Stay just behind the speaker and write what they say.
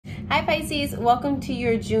Hi Pisces, welcome to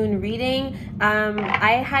your June reading.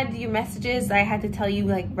 I had your messages. I had to tell you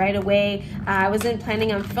like right away. I wasn't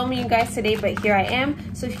planning on filming you guys today, but here I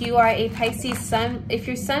am. So if you are a Pisces sun, if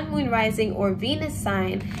your sun, moon, rising, or Venus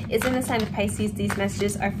sign is in the sign of Pisces, these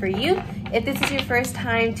messages are for you. If this is your first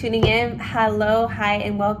time tuning in, hello, hi,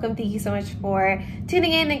 and welcome. Thank you so much for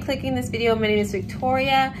tuning in and clicking this video. My name is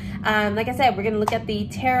Victoria. Like I said, we're going to look at the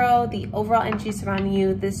tarot, the overall energy surrounding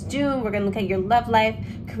you this June. We're going to look at your love life,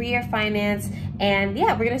 career, finance, and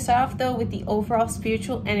yeah, we're going to start off though with the overall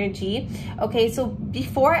spiritual energy. Okay, so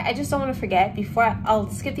before, I just don't want to forget, I'll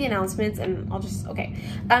skip the announcements and I'll just,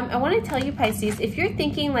 I want to tell you Pisces, if you're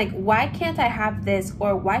thinking like, why can't I have this,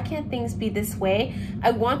 or why can't things be this way?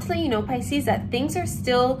 I want to let you know, Pisces, that things are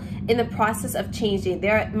still in the process of changing.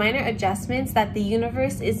 There are minor adjustments that the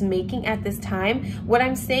universe is making at this time. What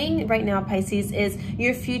I'm saying right now, Pisces, is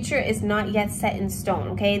your future is not yet set in stone,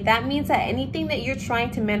 okay? That means that anything that you're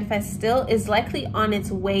trying to manifest still is likely on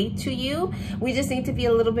its way to you. We just need to be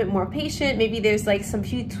a little bit more patient. Maybe there's like some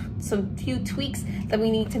few tweaks that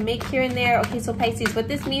we need to make here and there. Okay, so Pisces, what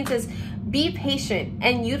this means is be patient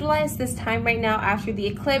and utilize this time right now after the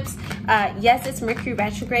eclipse. Yes, it's Mercury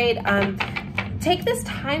retrograde. Take this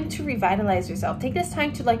time to revitalize yourself. Take this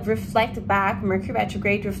time to like reflect back, Mercury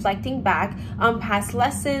retrograde, reflecting back on past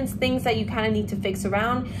lessons, things that you kind of need to fix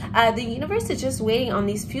around. The universe is just waiting on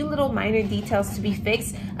these few little minor details to be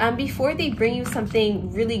fixed before they bring you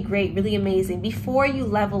something really great, really amazing, before you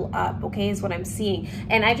level up, okay, is what I'm seeing.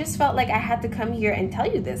 And I just felt like I had to come here and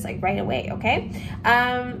tell you this like right away, okay?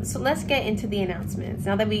 So let's get into the announcements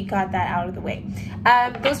now that we got that out of the way.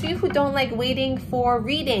 Those of you who don't like waiting for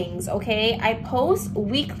readings, okay, I post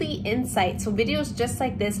weekly insights, so videos just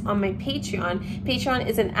like this on my Patreon. Patreon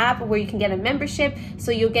is an app where you can get a membership, so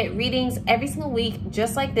you'll get readings every single week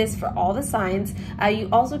just like this for all the signs. You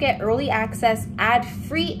also get early access,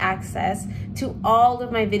 ad-free access to all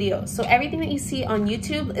of my videos. So everything that you see on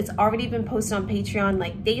YouTube, it's already been posted on Patreon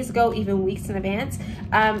like days ago, even weeks in advance.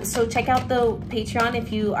 So check out the Patreon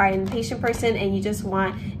if you are an impatient person and you just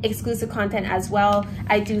want exclusive content as well.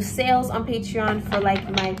 I do sales on Patreon for like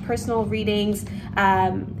my personal readings.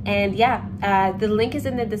 And yeah, the link is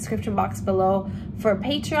in the description box below for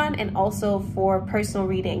Patreon and also for personal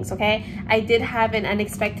readings, okay? I did have an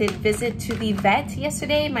unexpected visit to the vet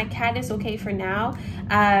yesterday. My cat is okay for now.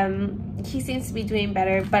 He seems to be doing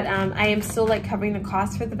better, but I am still like covering the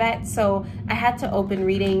cost for the vet, so I had to open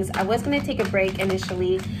readings. I was gonna take a break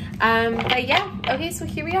initially, but yeah, okay, so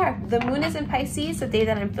here we are. The moon is in Pisces the day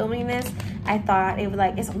that I'm filming this. I thought it was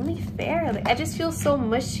like, it's only fair. Like, I just feel so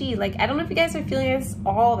mushy. Like, I don't know if you guys are feeling this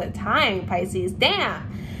all the time, Pisces.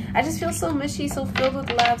 Damn, I just feel so mushy, so filled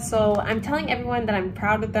with love. So I'm telling everyone that I'm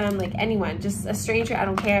proud of them, like anyone, just a stranger, I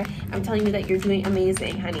don't care. I'm telling you that you're doing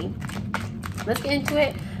amazing, honey. Let's get into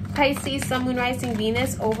it. Pisces, sun, moon, rising,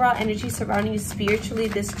 Venus, overall energy surrounding you spiritually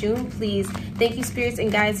this June. Please, thank you, spirits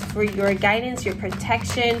and guides, for your guidance, your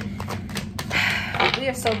protection. We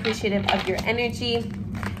are so appreciative of your energy.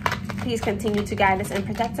 Please continue to guide us and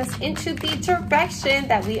protect us into the direction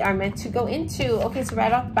that we are meant to go into. Okay, so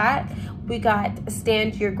right off the bat, we got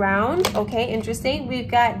stand your ground. Okay, interesting. We've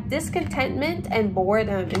got discontentment and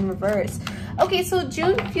boredom in reverse. Okay, so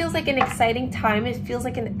June feels like an exciting time. It feels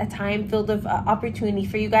like a time filled of opportunity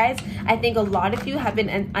for you guys. I think a lot of you have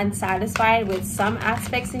been unsatisfied with some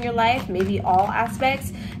aspects in your life, maybe all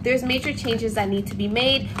aspects. There's major changes that need to be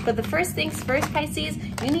made. But the first things first, Pisces,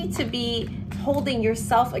 you need to be holding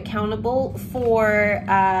yourself accountable for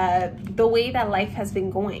the way that life has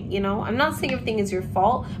been going. You know, I'm not saying everything is your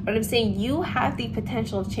fault, but I'm saying you have the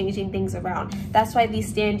potential of changing things around. That's why the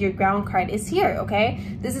stand your ground card is here,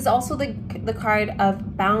 okay? This is also the card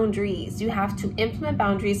of boundaries. You have to implement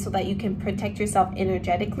boundaries so that you can protect yourself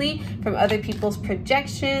energetically from other people's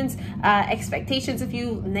projections, expectations of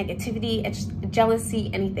you, negativity,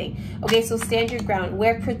 jealousy, anything. Okay, so stand your ground.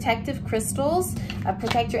 Wear protective crystals,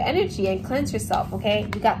 protect your energy and cleanse yourself, okay?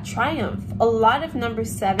 You got triumph, a lot of number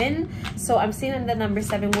 7. So I'm saying that the number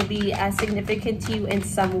 7 will be significant to you in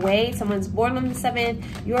some way. Someone's born on the 7th,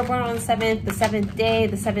 you're born on the 7th, the 7th day,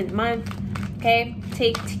 the 7th month. Okay,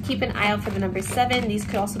 keep an eye out for the number 7. These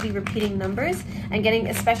could also be repeating numbers and getting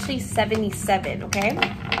especially 77, okay?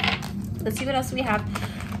 Let's see what else we have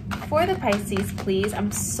for the Pisces, please.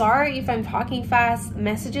 I'm sorry if I'm talking fast.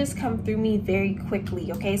 Messages come through me very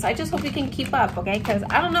quickly, okay? So I just hope you can keep up, okay? Because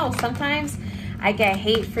I don't know, sometimes I get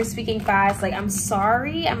hate for speaking fast. Like, I'm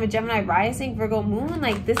sorry. I'm a Gemini rising, Virgo moon.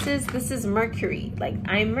 Like, this is Mercury. Like,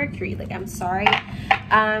 I'm Mercury. Like, I'm sorry.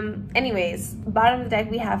 Anyways, bottom of the deck,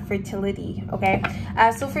 we have fertility, okay?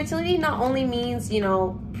 So fertility not only means, you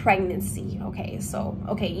know, pregnancy. Okay, so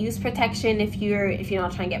use protection if you're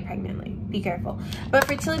not trying to get pregnant. Like, be careful. But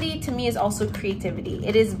fertility to me is also creativity.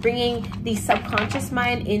 It is bringing the subconscious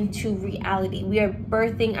mind into reality. We are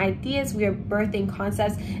birthing ideas, we are birthing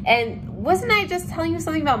concepts. And wasn't I just telling you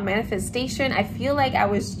something about manifestation? I feel like I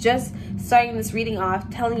was just starting this reading off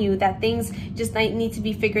telling you that things just need to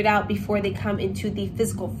be figured out before they come into the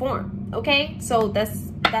physical form. Okay, so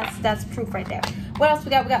that's proof right there. What else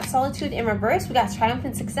we got? We got solitude in reverse. We got triumph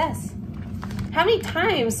and success. How many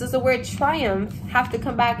times does the word triumph have to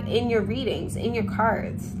come back in your readings, in your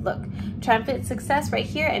cards? Look, triumphant success right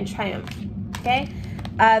here and triumph. Okay,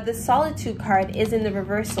 the solitude card is in the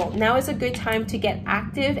reversal. Now is a good time to get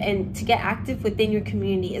active, and to get active within your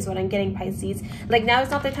community is what I'm getting, Pisces. Like, now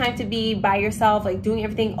is not the time to be by yourself, like doing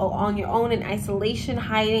everything on your own in isolation,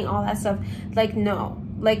 hiding, all that stuff. Like, no.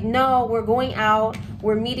 Like, no, we're going out,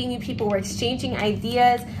 we're meeting new people, we're exchanging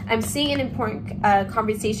ideas. I'm seeing an important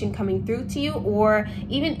conversation coming through to you, or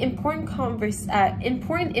even important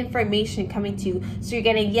information coming to you. So you're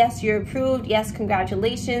getting, yes, you're approved, yes,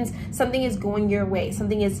 congratulations, something is going your way,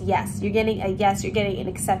 something is yes, you're getting a yes, you're getting an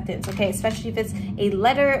acceptance, okay? Especially if it's a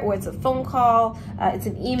letter or it's a phone call, it's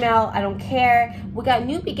an email, I don't care. We got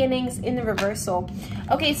new beginnings in the reversal.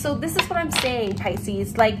 Okay, so this is what I'm saying,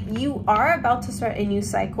 Pisces. Like, you are about to start a new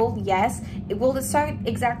cycle, yes. Will it start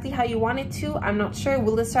exactly how you want it to? I'm not sure.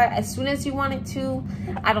 Will it start as soon as you want it to?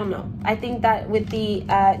 I don't know. I think that with the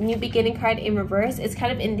new beginning card in reverse, it's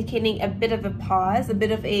kind of indicating a bit of a pause, a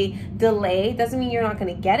bit of a delay. Doesn't mean you're not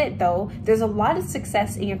going to get it though. There's a lot of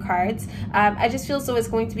success in your cards. I just feel so it's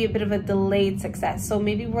going to be a bit of a delayed success. So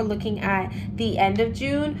maybe we're looking at the end of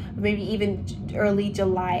June, maybe even early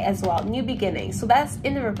July as well. New beginning. So that's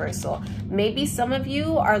in the reversal. Maybe some of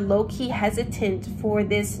you are low-key hesitant for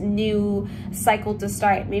this new cycle to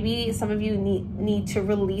start. Maybe some of you need to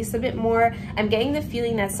release a bit more. I'm getting the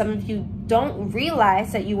feeling that some of you don't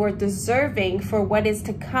realize that you are deserving for what is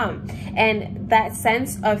to come. And that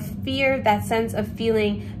sense of fear, that sense of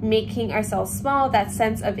feeling, making ourselves small, that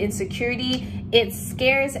sense of insecurity, it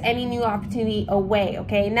scares any new opportunity away,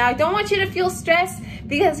 okay? Now, I don't want you to feel stressed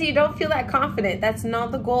because you don't feel that confident. That's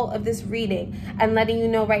not the goal of this reading. I'm letting you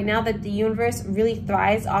know right now that the universe really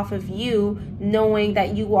thrives off of you knowing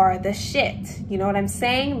that you are the shit. You know what I'm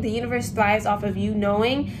saying? The universe thrives off of you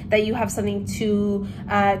knowing that you have something to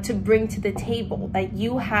bring to the table. Like,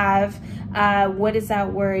 you have, what is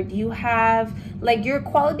that word? You have, like, you're a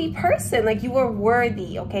quality person. Like, you are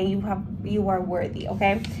worthy, okay? You are worthy,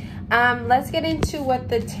 okay? Let's get into what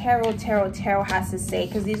the tarot has to say,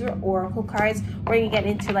 because these are oracle cards. We're going to get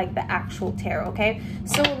into like the actual tarot, okay?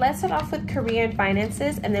 So let's start off with career and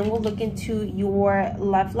finances, and then we'll look into your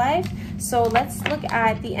love life. So let's look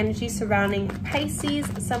at the energy surrounding Pisces,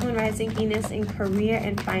 Sun, Moon, Rising, Venus, in career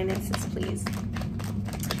and finances, please.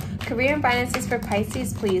 Career and finances for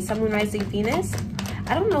Pisces, please. Sun, Moon, Rising, Venus.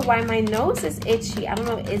 I don't know why my nose is itchy. I don't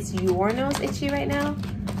know, is your nose itchy right now?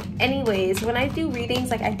 Anyways, when I do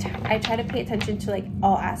readings, like I try to pay attention to like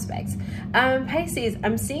all aspects. Pisces,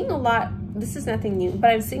 I'm seeing a lot, this is nothing new,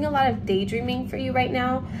 but I'm seeing a lot of daydreaming for you right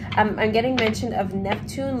now. I'm getting mention of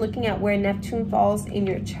Neptune, looking at where Neptune falls in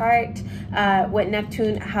your chart, what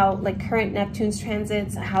Neptune, how like current Neptune's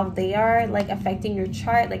transits, how they are like affecting your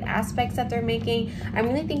chart, like aspects that they're making. I'm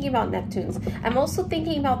really thinking about Neptune's. I'm also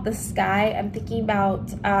thinking about the sky. I'm thinking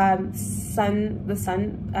about not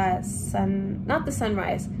the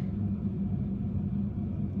sunrise.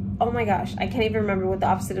 Oh my gosh, I can't even remember what the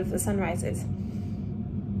opposite of the sunrise is.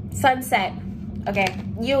 Sunset. Okay,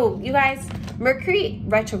 you guys, Mercury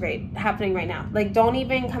retrograde happening right now. Like, don't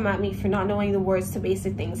even come at me for not knowing the words to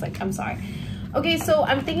basic things. Like, I'm sorry. Okay, so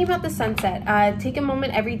I'm thinking about the sunset. Take a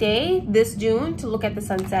moment every day this June to look at the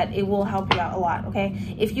sunset. It will help you out a lot,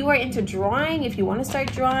 okay? If you are into drawing, if you want to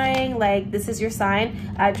start drawing, like this is your sign,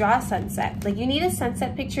 draw a sunset. Like, you need a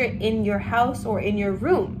sunset picture in your house or in your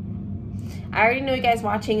room. I already know you guys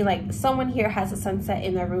watching, like someone here has a sunset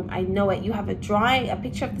in their room. I know it. You have a drawing, a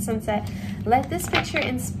picture of the sunset. Let this picture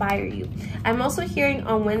inspire you. I'm also hearing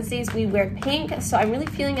on Wednesdays we wear pink. So I'm really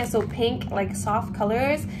feeling as though pink, like soft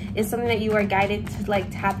colors, is something that you are guided to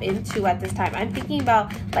like tap into at this time. I'm thinking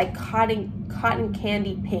about like cotton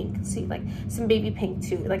candy pink. See, like some baby pink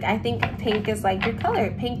too. Like, I think pink is like your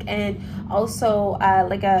color. Pink, and also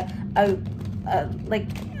like like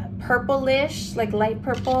purplish, like light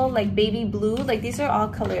purple, like baby blue. Like, these are all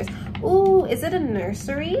colors. Ooh, is it a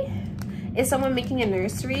nursery? Is someone making a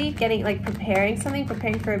nursery, getting like preparing something,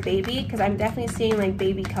 preparing for a baby? Because I'm definitely seeing like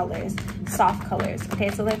baby colors, soft colors.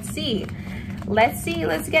 Okay, so let's see, let's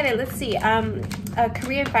get it. Let's see.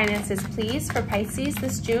 Career and finances, please, for Pisces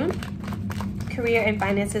this June. career and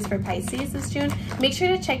finances for Pisces this June, make sure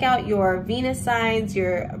to check out your Venus signs,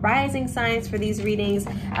 your rising signs for these readings.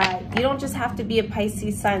 You don't just have to be a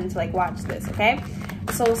Pisces sun to like watch this, okay?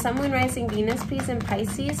 So Sun, Moon, Rising, Venus, please, in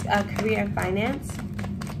Pisces, career and finance.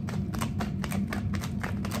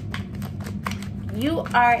 You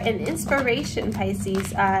are an inspiration,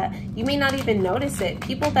 Pisces. You may not even notice it.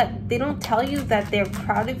 People that they don't tell you that they're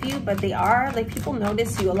proud of you, but they are. Like, people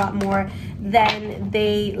notice you a lot more than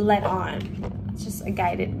they let on. It's just a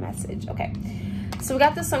guided message. Okay, so we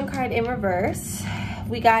got the Sun card in reverse.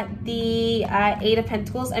 We got the Eight of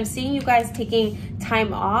Pentacles. I'm seeing you guys taking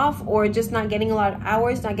time off or just not getting a lot of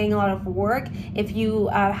hours, not getting a lot of work. If you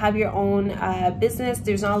have your own business,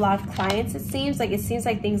 there's not a lot of clients, it seems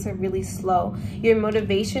like things are really slow. Your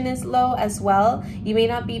motivation is low as well. You may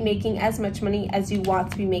not be making as much money as you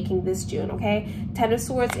want to be making this June, okay? Ten of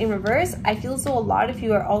Swords in reverse. I feel as though a lot of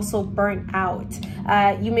you are also burnt out.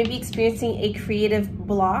 You may be experiencing a creative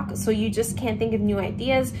block, so you just can't think of new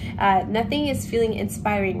ideas. Nothing is feeling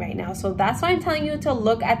inspiring right now, so that's why I'm telling you to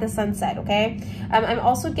look at the sunset, okay? I'm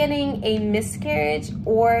also getting a miscarriage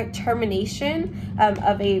or termination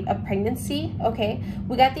of a pregnancy, okay?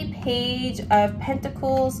 We got the Page of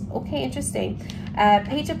Pentacles. Okay, interesting.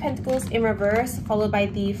 Page of Pentacles in reverse, followed by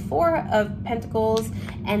the Four of Pentacles,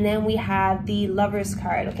 and then we have the Lovers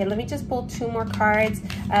card. Okay, let me just pull two more cards.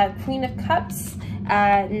 Queen of Cups,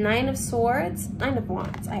 Nine of Swords, Nine of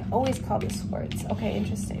Wands. I always call this swords. Okay,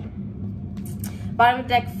 interesting. Bottom of the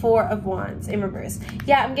deck, Four of Wands in reverse.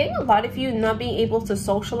 Yeah, I'm getting a lot of you not being able to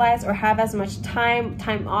socialize or have as much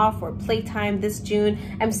time off or playtime this June.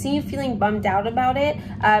 I'm seeing you feeling bummed out about it.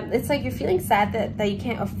 It's like you're feeling sad that you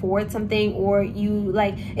can't afford something, or you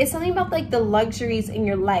like, it's something about like the luxuries in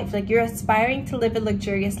your life. Like, you're aspiring to live a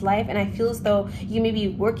luxurious life, and I feel as though you may be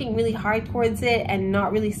working really hard towards it and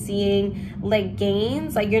not really seeing like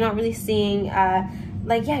gains. Like, you're not really seeing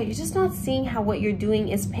like, yeah, you're just not seeing how what you're doing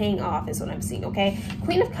is paying off, is what I'm seeing, okay?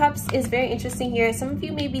 Queen of Cups is very interesting here. Some of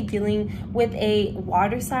you may be dealing with a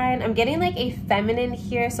water sign. I'm getting like a feminine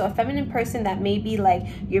here, so a feminine person that may be like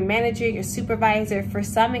your manager, your supervisor. For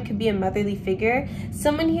some, it could be a motherly figure.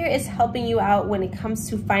 Someone here is helping you out when it comes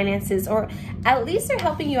to finances, or at least they're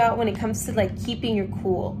helping you out when it comes to like keeping your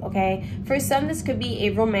cool, okay? For some, this could be a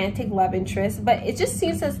romantic love interest, but it just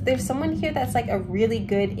seems as there's someone here that's like a really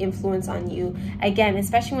good influence on you. Again,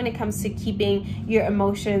 especially when it comes to keeping your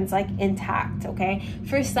emotions like intact, okay?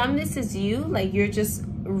 For some, this is you, like you're just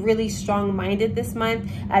really strong-minded this month.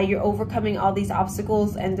 You're overcoming all these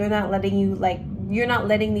obstacles, and they're not letting you, like, you're not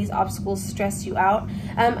letting these obstacles stress you out.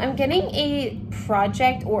 I'm getting a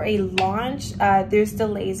project or a launch. There's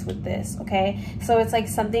delays with this, okay? So it's like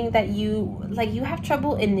something that you have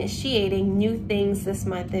trouble initiating new things this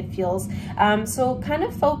month, it feels. So kind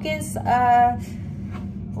of focus.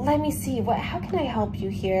 Let me see, how can I help you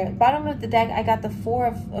here? Bottom of the deck, I got the Four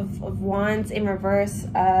of Wands in reverse,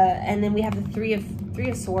 and then we have the Three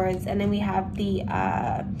of Swords, and then we have the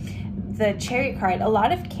Chariot card. A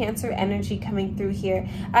lot of Cancer energy coming through here.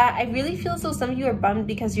 I really feel as though some of you are bummed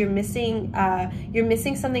because you're missing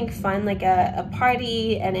something fun, like a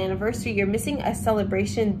party, an anniversary. You're missing a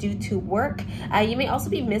celebration due to work. You may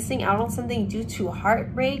also be missing out on something due to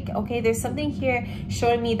heartbreak, okay? There's something here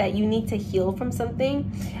showing me that you need to heal from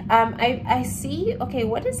something. I see, okay,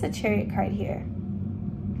 what is the Chariot card here?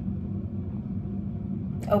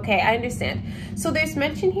 Okay, I understand. So there's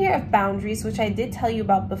mention here of boundaries, which I did tell you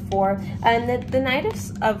about before. And the Knight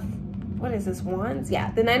of what is this, Wands?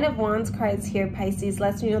 Yeah, the Nine of Wands cards here, Pisces,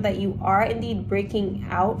 lets me know that you are indeed breaking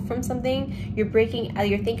out from something. You're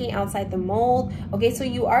thinking outside the mold. Okay, so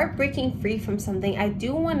you are breaking free from something. I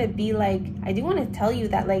do want to tell you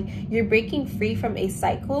that, like, you're breaking free from a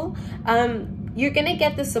cycle. You're gonna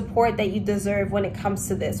get the support that you deserve when it comes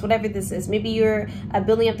to this, whatever this is. Maybe you're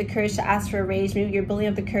building up the courage to ask for a raise. Maybe you're building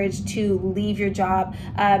up the courage to leave your job.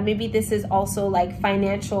 Maybe this is also like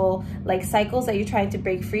financial like cycles that you're trying to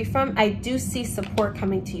break free from. I do see support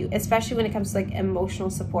coming to you, especially when it comes to like emotional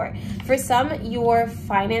support. For some, your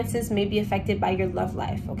finances may be affected by your love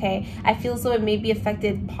life, okay? I feel as though it may be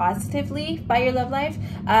affected positively by your love life.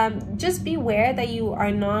 Just beware that you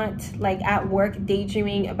are not like at work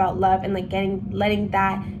daydreaming about love and like letting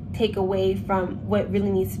that take away from what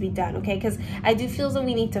really needs to be done, okay? Because I do feel as though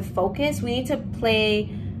we need to focus. We need to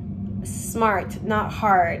play smart, not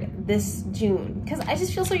hard this June, because I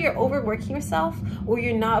just feel so you're overworking yourself, or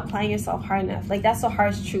you're not applying yourself hard enough. Like, that's the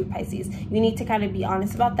harsh truth, Pisces. You need to kind of be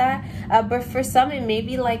honest about that. But for some, it may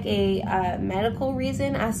be like a medical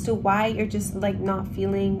reason as to why you're just like not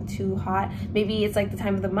feeling too hot. Maybe it's like the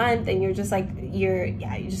time of the month and you're just like, you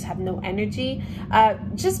just have no energy.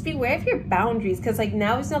 Just beware of your boundaries, because like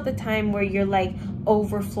now is not the time where you're like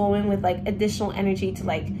overflowing with like additional energy to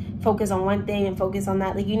like focus on one thing and focus on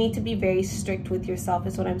that. Like, you need to be very strict with yourself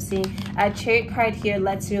is what I'm seeing. Chariot card here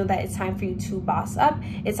lets you know that it's time for you to boss up.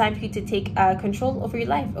 It's time for you to take control over your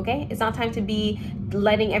life, okay? It's not time to be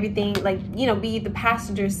letting everything, like, you know, be the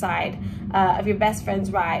passenger side of your best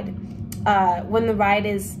friend's ride, when the ride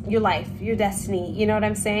is your life, your destiny. You know what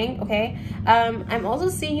I'm saying? Okay. I'm also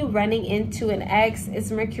seeing you running into an ex.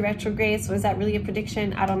 It's Mercury retrograde, so is that really a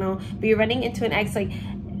prediction? I don't know, but you're running into an ex. Like,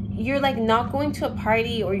 you're like not going to a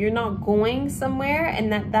party, or you're not going somewhere,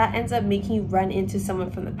 and that ends up making you run into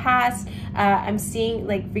someone from the past. I'm seeing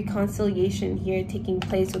like reconciliation here taking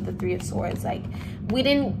place with the Three of Swords. Like, we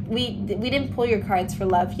didn't pull your cards for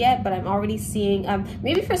love yet, but I'm already seeing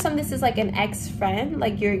maybe for some this is like an ex-friend.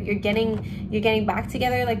 Like, you're getting back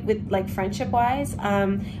together, like with like friendship wise.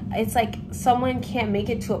 It's like someone can't make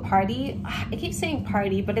it to a party. I keep saying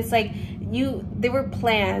party, but it's like there were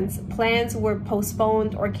plans were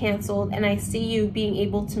postponed or canceled, and I see you being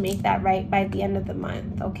able to make that right by the end of the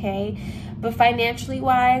month, okay? But financially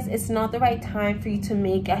wise, it's not the right time for you to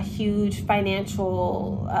make a huge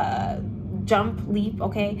financial leap,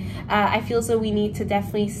 okay? I feel so we need to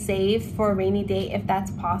definitely save for a rainy day if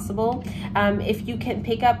that's possible. If you can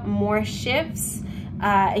pick up more shifts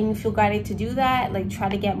and you feel guided to do that, like try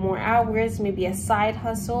to get more hours, maybe a side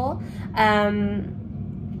hustle.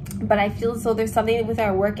 But I feel so there's something with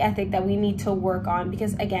our work ethic that we need to work on,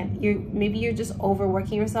 because again, maybe you're just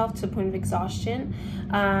overworking yourself to the point of exhaustion.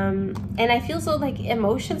 And I feel so like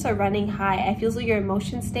emotions are running high. I feel so your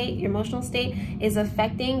emotional state is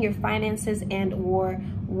affecting your finances and or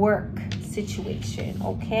work situation,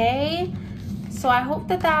 okay? So I hope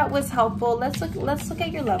that was helpful. Let's look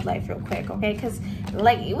at your love life real quick, okay? Because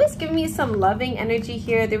like it was giving me some loving energy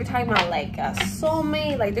here. They were talking about like a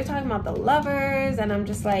soulmate, like they're talking about the lovers, and I'm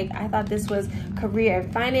just like, I thought this was career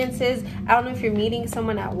and finances. I don't know if you're meeting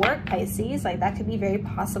someone at work, Pisces, like that could be very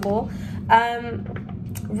possible.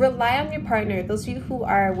 Rely on your partner. Those of you who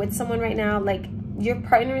are with someone right now, like your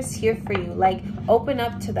partner is here for you. Like, open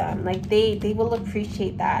up to them. Like, they will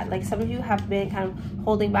appreciate that. Like, some of you have been kind of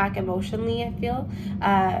holding back emotionally, I feel.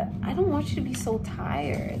 I don't want you to be so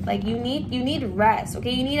tired. Like, you need rest,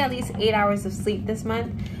 okay? You need at least 8 hours of sleep this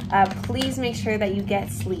month. Please make sure that you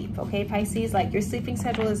get sleep, okay, Pisces? Like, your sleeping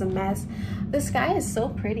schedule is a mess. The sky is so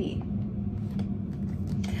pretty.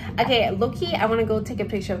 Okay, low-key, I want to go take a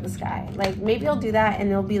picture of the sky. Like, maybe I'll do that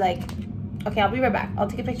and it'll be like, okay, I'll be right back. I'll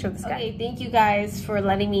take a picture of the sky. Okay, thank you guys for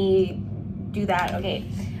letting me do that. Okay,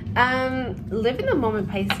 live in the moment,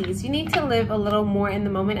 Pisces. You need to live a little more in the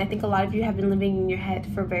moment. I think a lot of you have been living in your head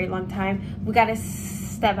for a very long time. We gotta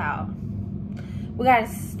step out. We gotta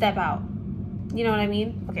step out. You know what I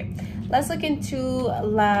mean? Okay, let's look into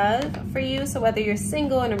love for you. So whether you're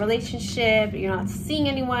single, in a relationship, you're not seeing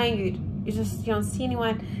anyone, you don't see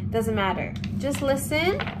anyone, doesn't matter. Just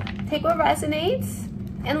listen, take what resonates,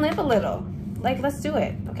 and live a little. Like, let's do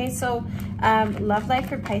it. Okay, so love life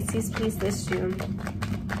for Pisces, please, this June.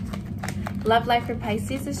 Love life for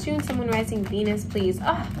Pisces this June. Someone rising Venus, please.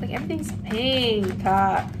 Oh, like everything's pink.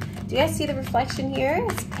 Do you guys see the reflection here?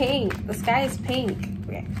 It's pink. The sky is pink.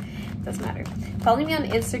 Okay, doesn't matter. Follow me on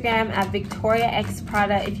Instagram at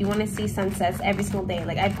VXPRADA if you want to see sunsets every single day.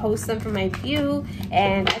 Like, I post them for my view,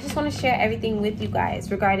 and I just want to share everything with you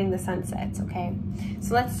guys regarding the sunsets, okay?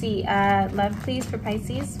 So let's see. Love, please, for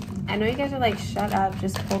Pisces. I know you guys are like, shut up,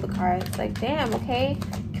 just pull the cards. Like, damn, okay?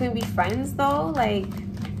 Can we be friends, though? Like,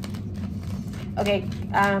 okay,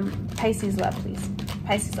 Pisces love, please.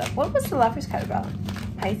 Pisces love. What was the lovers card about?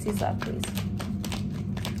 Pisces love, please.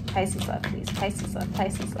 Pisces love, please. Pisces love,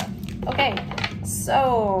 Pisces love. Okay,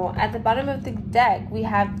 so at the bottom of the deck, we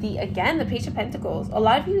have the Page of Pentacles. A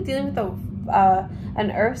lot of you dealing with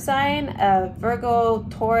an earth sign, Virgo,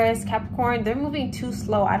 Taurus, Capricorn. They're moving too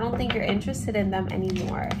slow. I don't think you're interested in them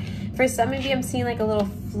anymore. For some of you, I'm seeing like a little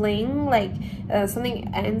fling, like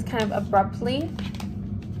something ends kind of abruptly.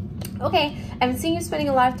 Okay, I'm seeing you spending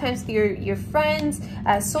a lot of time with your friends,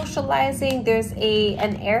 socializing. There's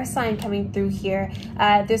an air sign coming through here.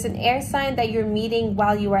 There's an air sign that you're meeting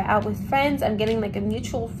while you are out with friends. I'm getting like a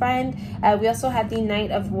mutual friend. We also have the Knight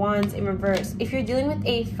of Wands in reverse. If you're dealing with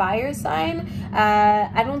a fire sign,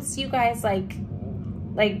 I don't see you guys like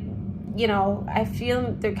you know, I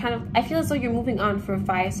feel as though you're moving on for a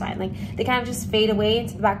fire sign. Like they kind of just fade away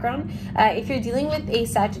into the background. If you're dealing with a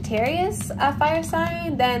Sagittarius fire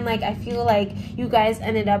sign, then like I feel like you guys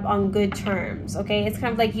ended up on good terms. Okay, it's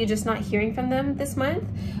kind of like you're just not hearing from them this month.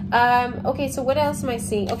 Okay, so what else am I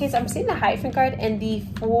seeing? Okay, so I'm seeing the Hierophant card and the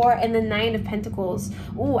 4 and the 9 of Pentacles.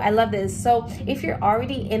 Ooh, I love this. So if you're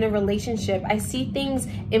already in a relationship, I see things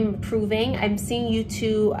improving. I'm seeing you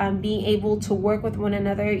two being able to work with one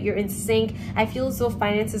another. You're in sync. I feel as though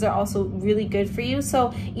finances are also really good for you.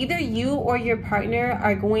 So either you or your partner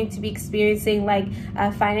are going to be experiencing like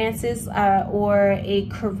finances or a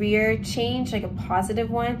career change, like a positive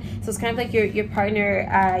one. So it's kind of like your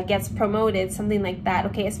partner gets promoted, something like that.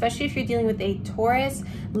 Okay, especially if you're dealing with a Taurus,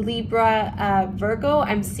 Libra, Virgo,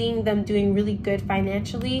 I'm seeing them doing really good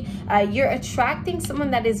financially. You're attracting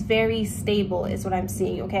someone that is very stable is what I'm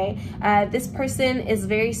seeing. Okay, this person is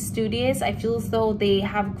very studious. I feel as though they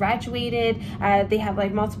have graduated, they have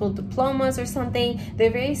like multiple diplomas or something.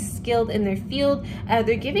 They're very skilled in their field.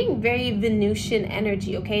 They're giving very Venusian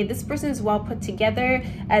energy. Okay, this person is well put together.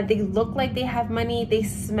 They look like they have money. They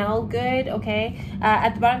smell good. Okay,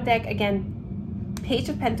 at the bottom deck again, Page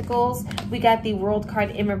of Pentacles, we got the World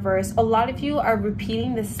card in reverse. A lot of you are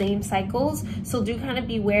repeating the same cycles, so do kind of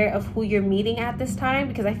beware of who you're meeting at this time,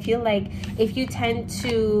 because I feel like if you tend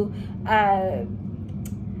to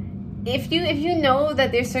if you know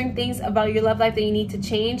that there's certain things about your love life that you need to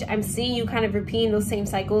change, I'm seeing you kind of repeating those same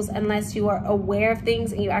cycles unless you are aware of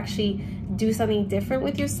things and you actually do something different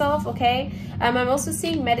with yourself. Okay, I'm also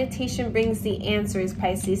seeing meditation brings the answers,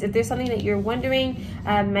 Pisces. If there's something that you're wondering,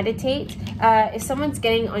 meditate. If someone's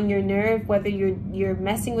getting on your nerve, whether you're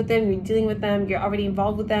messing with them, you're dealing with them, you're already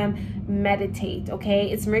involved with them, meditate. Okay,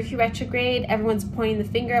 it's Mercury retrograde. Everyone's pointing the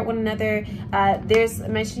finger at one another. There's a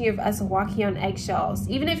mention here of us walking on eggshells,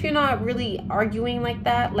 even if you're not really arguing like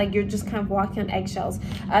that, like you're just kind of walking on eggshells.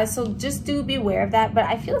 So just do beware of that. But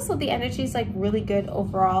I feel as though the energy is like really good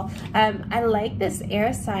overall. I like this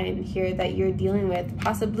air sign here that you're dealing with,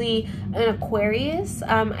 possibly an Aquarius.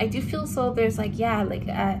 I do feel so there's like, yeah, like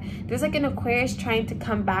there's like an Aquarius trying to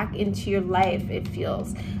come back into your life. It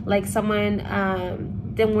feels like someone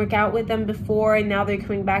didn't work out with them before and now they're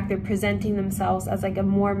coming back. They're presenting themselves as like a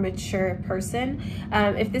more mature person.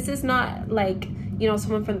 If this is not like, you know,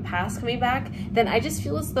 someone from the past coming back, then I just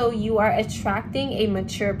feel as though you are attracting a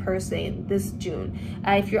mature person this June.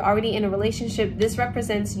 If you're already in a relationship, this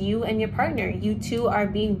represents you and your partner. You two are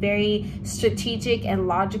being very strategic and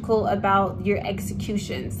logical about your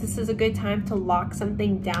executions. This is a good time to lock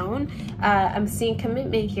something down. I'm seeing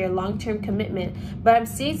commitment here, long-term commitment, but I'm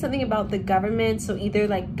seeing something about the government. So either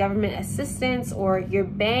like government assistance or your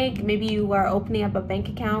bank. Maybe you are opening up a bank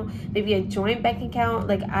account, maybe a joint bank account,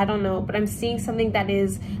 like I don't know, but I'm seeing something that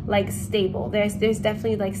is like stable. There's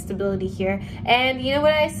definitely like stability here. And you know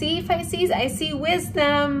what I see, Pisces? I see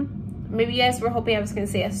wisdom. Maybe you guys were hoping I was going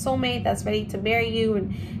to say a soulmate that's ready to marry you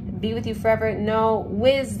and be with you forever. No,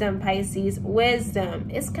 wisdom, Pisces. Wisdom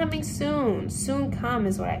is coming soon. Soon come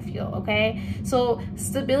is what I feel. Okay, so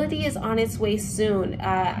stability is on its way soon.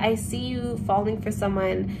 I see you falling for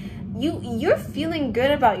someone. You're feeling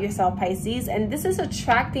good about yourself, Pisces, and this is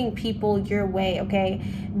attracting people your way. Okay,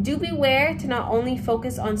 do beware to not only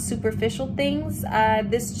focus on superficial things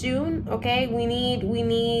this June. Okay, we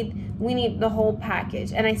need the whole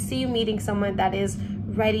package. And I see you meeting someone that is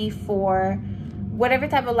ready for whatever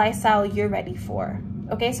type of lifestyle you're ready for.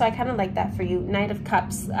 Okay, so I kind of like that for you. Knight of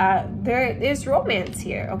Cups. There's romance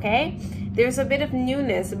here. Okay, there's a bit of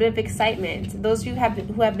newness, a bit of excitement. Those of you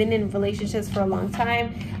who have been in relationships for a long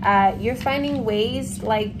time, you're finding ways,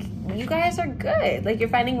 like you guys are good. Like you're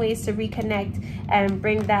finding ways to reconnect and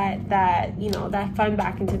bring that you know, that fun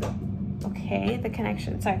back into the, okay, the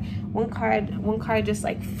connection. Sorry, one card just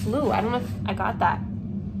like flew. I don't know if I got that.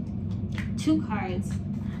 Two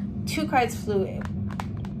cards flew.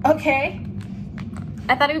 Okay,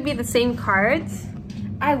 I thought it would be the same cards.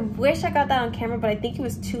 I wish I got that on camera, but I think it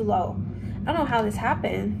was too low. I don't know how this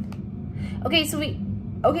happened. Okay, so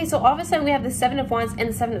all of a sudden we have the 7 of Wands and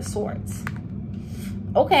the 7 of Swords.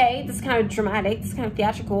 Okay, this is kind of dramatic. This is kind of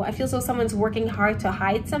theatrical. I feel as though someone's working hard to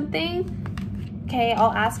hide something. Okay,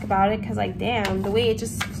 I'll ask about it because, like, damn, the way it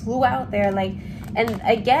just flew out there, like. And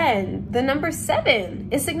again, the number 7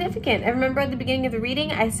 is significant. I remember at the beginning of the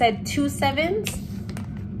reading, I said 2 7s.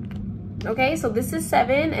 Okay, so this is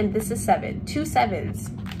 7 and this is 7. 2 7s.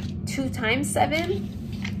 2 times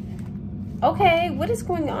 7. Okay, what is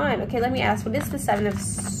going on? Okay, let me ask, what is the 7 of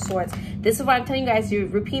Swords? This is what I'm telling you guys, you're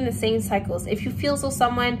repeating the same cycles. If you feel so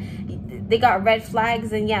someone, they got red flags,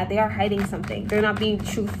 then yeah, they are hiding something. They're not being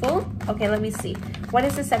truthful. Okay, let me see. What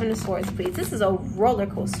is the Seven of Swords, please? This is a roller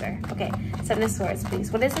coaster. Okay, Seven of Swords, please.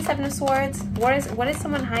 What is the Seven of Swords? What is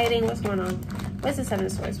someone hiding? What's going on? What is the Seven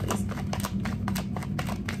of Swords, please?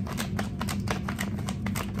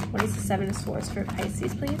 What is the Seven of Swords for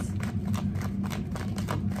Pisces, please?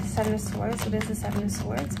 Seven of Swords. What is the Seven of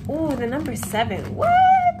Swords? Oh, the number 7. What?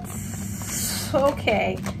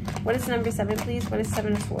 Okay. What is number 7, please? What is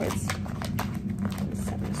Seven of Swords? What is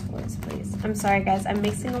Seven of Swords, please? I'm sorry, guys. I'm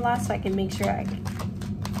mixing a lot so I can make sure I can.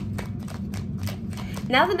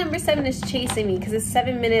 Now the number 7 is chasing me because it's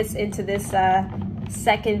 7 minutes into this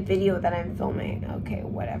second video that I'm filming. Okay,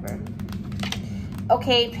 whatever.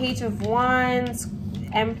 Okay, Page of Wands,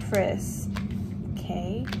 Empress.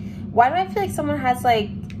 Okay. Why do I feel like someone has like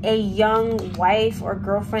a young wife or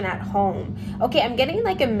girlfriend at home? Okay, I'm getting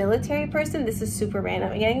like a military person. This is super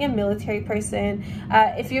random. I'm getting a military person.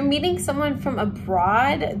 If you're meeting someone from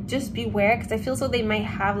abroad, just beware, because I feel so they might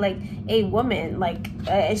have like a woman, like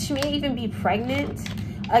she may even be pregnant.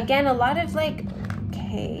 Again, a lot of like,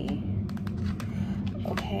 okay.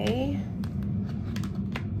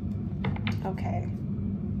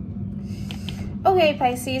 Okay,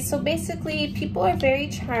 Pisces, so basically people are very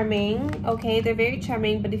charming. Okay, they're very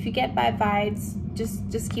charming, but if you get bad vibes,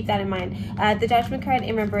 just keep that in mind. The Judgment card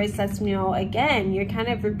in reverse lets me know, again, you're kind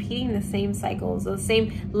of repeating the same cycles, the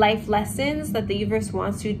same life lessons that the universe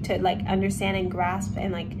wants you to like understand and grasp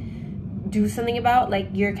and like do something about. Like,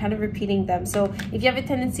 you're kind of repeating them. So if you have a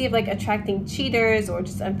tendency of like attracting cheaters or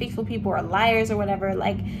just unfaithful people or liars or whatever,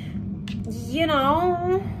 like, you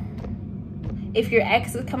know, if your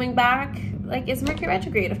ex is coming back, like, is Mercury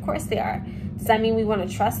retrograde? Of course they are. Does that mean we want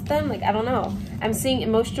to trust them? Like, I don't know. I'm seeing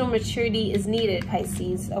emotional maturity is needed,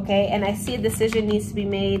 Pisces, okay? And I see a decision needs to be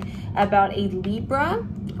made about a Libra,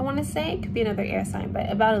 I want to say. It could be another air sign, but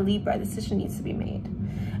about a Libra, a decision needs to be made.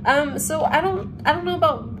 So I don't know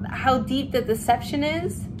about how deep the deception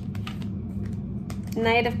is.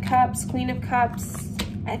 Knight of Cups, Queen of Cups.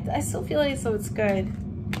 I still feel like so it's good.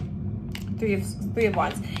 Three of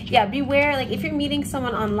Wands. Yeah, beware, like if you're meeting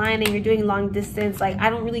someone online and you're doing long distance, like I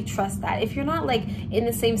don't really trust that. If you're not like in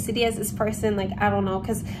the same city as this person, like I don't know,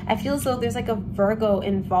 because I feel as though there's like a Virgo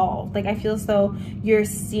involved. Like I feel as though you're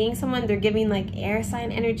seeing someone, they're giving like air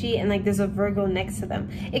sign energy, and like there's a Virgo next to them.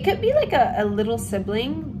 It could be like a little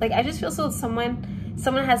sibling. Like I just feel so someone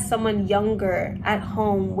has someone younger at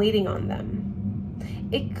home waiting on them.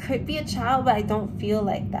 It could be a child, but I don't feel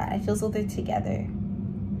like that. I feel as though they're together.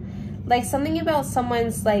 Like something about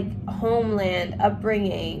someone's like homeland,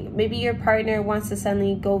 upbringing. Maybe your partner wants to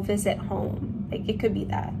suddenly go visit home. Like it could be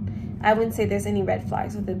that. I wouldn't say there's any red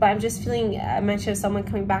flags with it, but I'm just feeling a mention of someone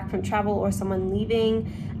coming back from travel or someone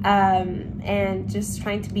leaving and just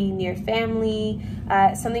trying to be near family.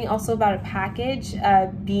 Something also about a package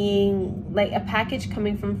being like a package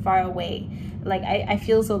coming from far away. Like I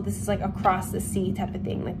feel as though this is like across the sea type of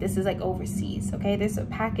thing. Like this is like overseas, okay? There's a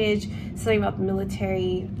package, something about the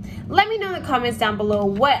military. Let me know in the comments down below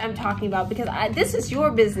what I'm talking about, because this is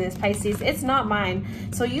your business, Pisces. It's not mine.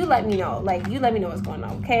 So you let me know. Like you let me know what's going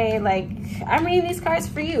on, okay? Like I'm reading these cards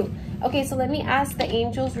for you. Okay, so let me ask the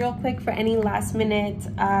angels real quick for any last minute,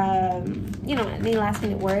 you know, any last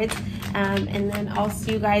minute words. And then I'll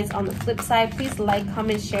see you guys on the flip side. Please like,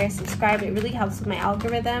 comment, share, subscribe. It really helps with my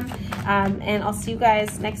algorithm. And I'll see you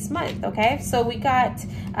guys next month, okay? So we got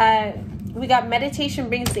meditation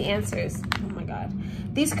brings the answers. Oh my God.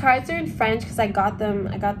 These cards are in French because I got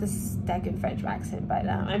this deck in French accent, but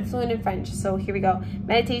I'm fluent in French. So here we go.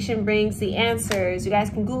 Meditation brings the answers. You guys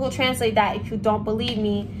can Google translate that if you don't believe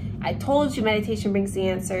me. I told you meditation brings the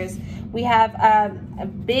answers. We have a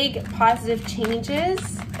big positive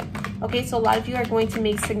changes. Okay, so a lot of you are going to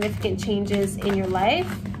make significant changes in your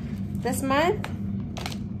life this month.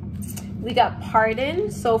 We got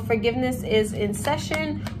pardon, so forgiveness is in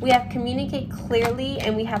session. We have communicate clearly,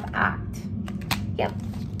 and we have act. Yep,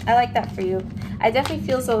 I like that for you. I definitely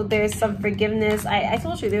feel so there's some forgiveness. I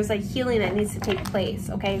told you there's like healing that needs to take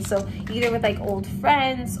place, okay? So either with like old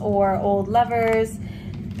friends or old lovers,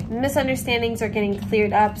 misunderstandings are getting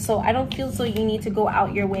cleared up. So I don't feel so you need to go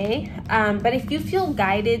out your way. But if you feel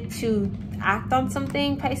guided to act on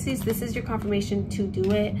something, Pisces, this is your confirmation to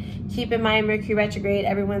do it. Keep in mind, Mercury retrograde,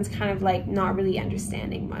 everyone's kind of like not really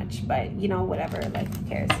understanding much, but you know, whatever, like who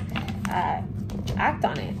cares? Act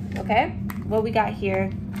on it, okay? What we got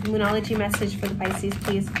here, Moonology message for the Pisces,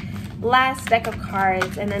 please. Last deck of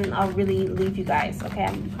cards, and then I'll really leave you guys, okay?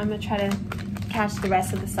 I'm gonna try to catch the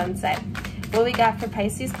rest of the sunset. What we got for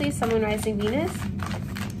Pisces, please? Sun, Moon, Rising, Venus.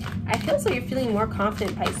 I feel so you're feeling more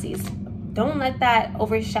confident, Pisces. don't let that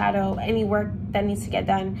overshadow any work that needs to get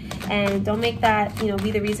done, and don't make that, you know,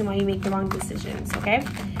 be the reason why you make the wrong decisions, okay?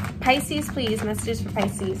 Pisces, please, messages for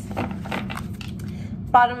Pisces.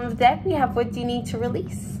 Bottom of the deck, we have what do you need to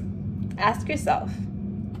release? Ask yourself,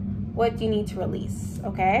 what do you need to release,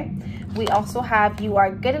 okay? We also have you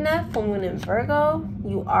are good enough, full moon in Virgo.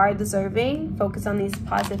 You are deserving. Focus on these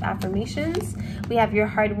positive affirmations. We have your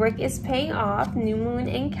hard work is paying off, new moon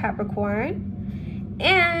in Capricorn.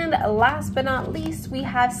 And last but not least, we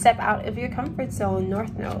have step out of your comfort zone,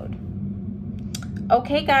 North Node.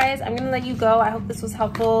 Okay, guys, I'm going to let you go. I hope this was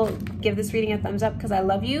helpful. Give this reading a thumbs up because I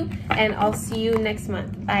love you. And I'll see you next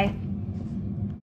month. Bye.